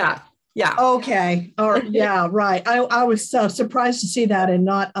 yeah. Yeah. Okay. Yeah, right. I was surprised to see that and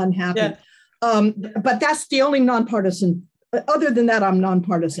not unhappy. Yeah. But that's the only nonpartisan. Other than that, I'm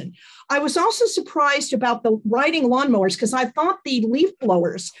nonpartisan. I was also surprised about the riding lawnmowers because I thought the leaf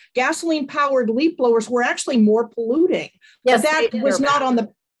blowers, gasoline powered leaf blowers, were actually more polluting. Yes, but that was not on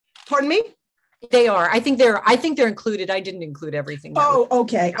the. Pardon me? They are. I think they're included. I didn't include everything. Oh,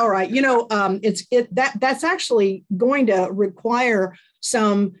 okay. All right. That's actually going to require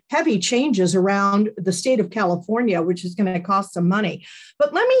some heavy changes around the state of California, which is going to cost some money.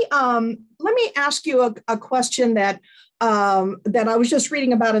 But let me ask you a question that I was just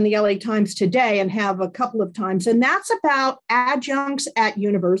reading about in the LA Times today and have a couple of times, and that's about adjuncts at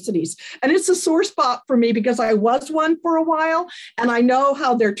universities. And it's a sore spot for me because I was one for a while, and I know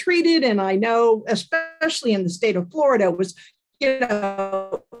how they're treated, and I know, especially in the state of Florida,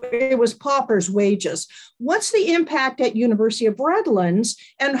 it was paupers' wages. What's the impact at University of Redlands,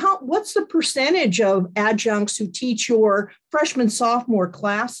 and what's the percentage of adjuncts who teach your freshman, sophomore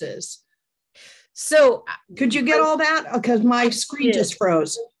classes? So could you get all that? Because my screen just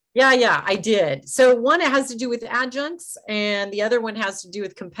froze. Yeah, I did. So one, it has to do with adjuncts, and the other one has to do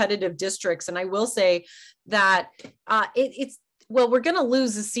with competitive districts. And I will say that we're going to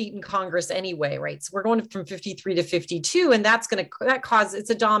lose a seat in Congress anyway, right? So we're going from 53 to 52, and that causes, it's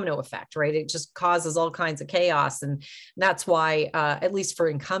a domino effect, right? It just causes all kinds of chaos. And that's why, at least for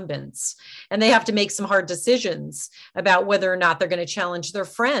incumbents, and they have to make some hard decisions about whether or not they're going to challenge their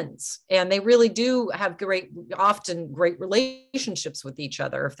friends. And they really do have often great relationships with each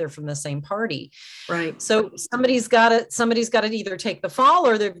other if they're from the same party. Right. So somebody's got to either take the fall,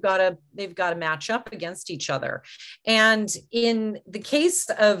 or they've got to match up against each other. And in the case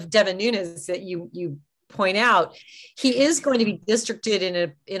of Devin Nunes that you point out, he is going to be districted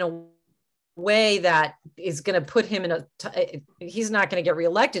in a way that is going to put him he's not going to get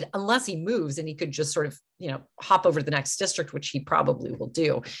reelected unless he moves, and he could just sort of, hop over to the next district, which he probably will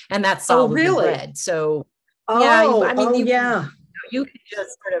do. And that's solidly red. So you can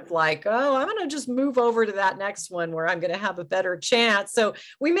just sort of like, I'm going to just move over to that next one where I'm going to have a better chance. So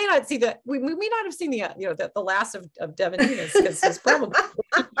we may not see that. We may not have seen the last of Devin Nunes, because he's probably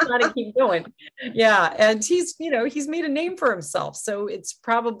trying to keep going. Yeah. And he's made a name for himself. So it's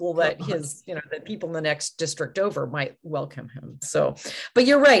probable that that people in the next district over might welcome him. So, but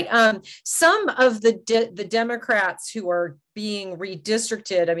you're right. Some of the Democrats who are being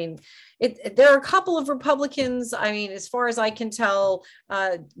redistricted, I mean, there are a couple of Republicans. I mean, as far as I can tell,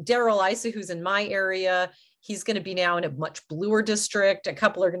 Darrell Issa, who's in my area, he's going to be now in a much bluer district. A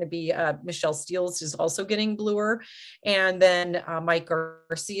couple are going to be, Michelle Steele is also getting bluer. And then Mike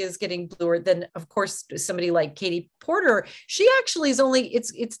Garcia is getting bluer. Then, of course, somebody like Katie Porter, she actually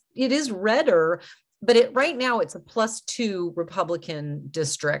is it is redder, but right now it's a +2 Republican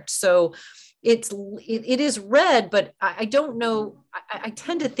district. So it is red, but I don't know. I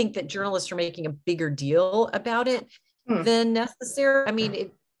tend to think that journalists are making a bigger deal about it than necessary. I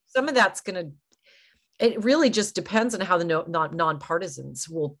mean, some of that's it really just depends on how the nonpartisans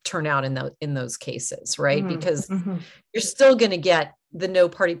will turn out in those cases, right? Because you're still going to get the no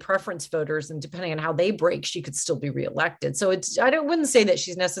party preference voters, and depending on how they break, she could still be reelected. So wouldn't say that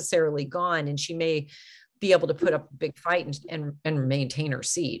she's necessarily gone, and she may be able to put up a big fight and maintain her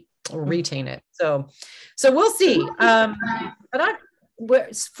seat or retain it. So we'll see.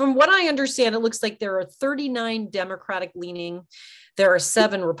 But from what I understand, it looks like there are 39 Democratic leaning, there are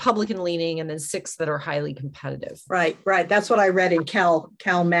 7 Republican leaning, and then 6 that are highly competitive. Right. That's what I read in Cal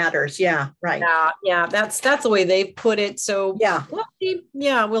Matters. Yeah. Right. Yeah. That's the way they've put it. So yeah, we'll see.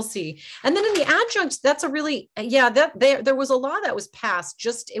 Yeah, we'll see. And then in the adjuncts, that's there was a law that was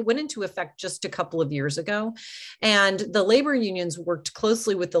passed. It went into effect just a couple of years ago, and the labor unions worked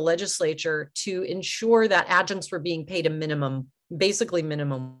closely with the legislature to ensure that adjuncts were being paid basically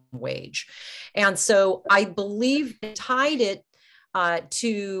minimum wage. And so I believe they tied it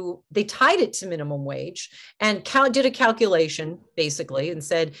to minimum wage, and did a calculation basically and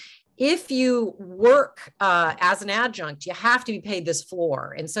said, if you work as an adjunct, you have to be paid this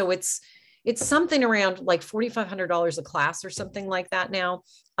floor. And so it's something around like $4,500 a class or something like that now.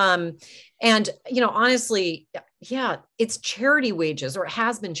 And, honestly, yeah, it's charity wages, or it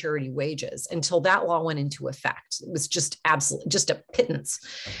has been charity wages until that law went into effect. It was just a pittance.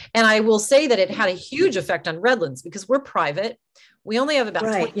 And I will say that it had a huge effect on Redlands because we're private. We only have about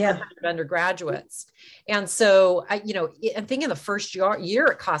 2,500 undergraduates. And so, I think in the first year,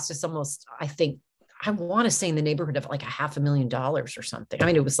 it cost us almost, I want to say in the neighborhood of like $500,000 or something. I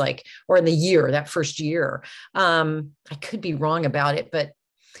mean, it was like, or in the year, that first year, I could be wrong about it, but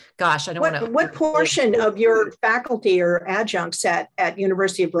Gosh, I don't want to. What portion of your faculty are adjuncts at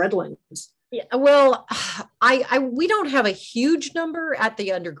University of Redlands? Yeah, well, we don't have a huge number at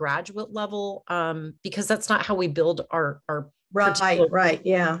the undergraduate level, because that's not how we build our Right,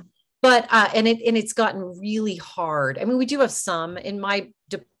 yeah. But and it's gotten really hard. I mean, we do have some in my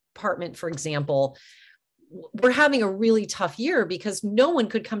department, for example. We're having a really tough year because no one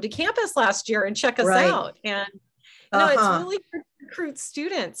could come to campus last year and check us out. And it's really hard to recruit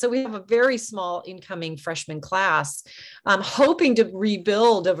students. So we have a very small incoming freshman class, hoping to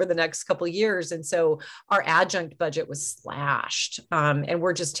rebuild over the next couple of years. And so our adjunct budget was slashed, and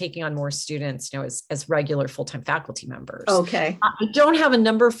we're just taking on more students, as regular full-time faculty members. Okay. I don't have a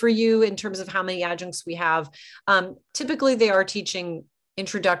number for you in terms of how many adjuncts we have. Typically, they are teaching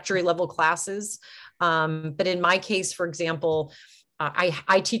introductory level classes. But in my case, for example,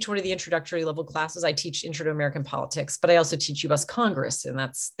 I teach one of the introductory level classes. I teach Intro to American Politics, but I also teach U.S. Congress, and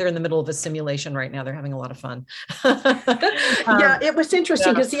they're in the middle of a simulation right now. They're having a lot of fun. Yeah, it was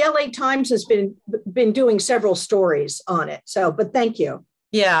interesting because the LA Times has been doing several stories on it. So, but thank you.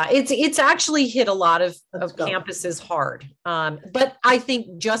 Yeah, it's actually hit a lot of campuses hard, but I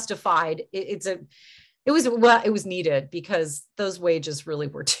think justified. It was needed because those wages really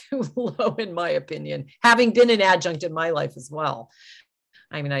were too low, in my opinion, having been an adjunct in my life as well.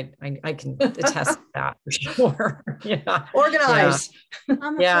 I mean, I can attest to that for sure. Yeah. Organize.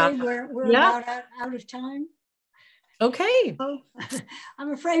 Yeah. I'm afraid we're about out of time. Okay.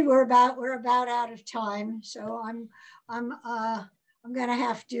 I'm afraid we're about out of time. So I'm going to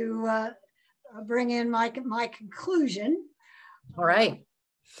have to bring in my conclusion. All right.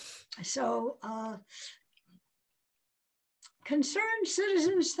 So, concerned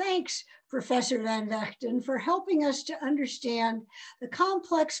citizens, thanks, Professor Van Vechten, for helping us to understand the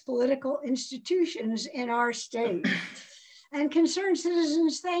complex political institutions in our state. And concerned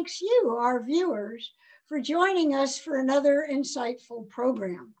citizens, thanks you, our viewers, for joining us for another insightful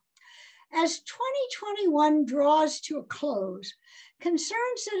program. As 2021 draws to a close,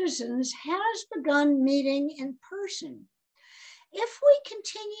 Concerned Citizens has begun meeting in person. If we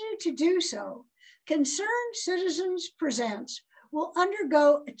continue to do so, Concerned Citizens Presents will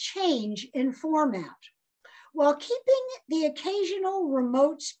undergo a change in format. While keeping the occasional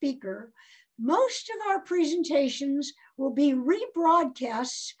remote speaker, most of our presentations will be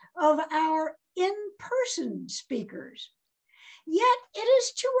rebroadcasts of our in-person speakers. Yet it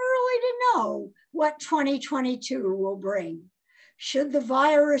is too early to know what 2022 will bring. Should the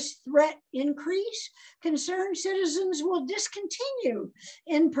virus threat increase, Concerned Citizens will discontinue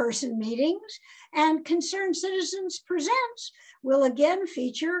in-person meetings, and Concerned Citizens Presents will again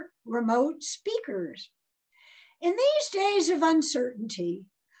feature remote speakers. In these days of uncertainty,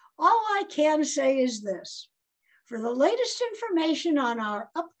 all I can say is this: for the latest information on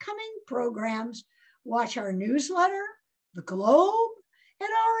our upcoming programs, watch our newsletter, the Globe, and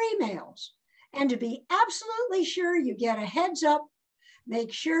our emails. And to be absolutely sure you get a heads up,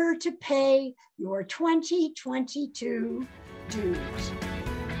 make sure to pay your 2022 dues.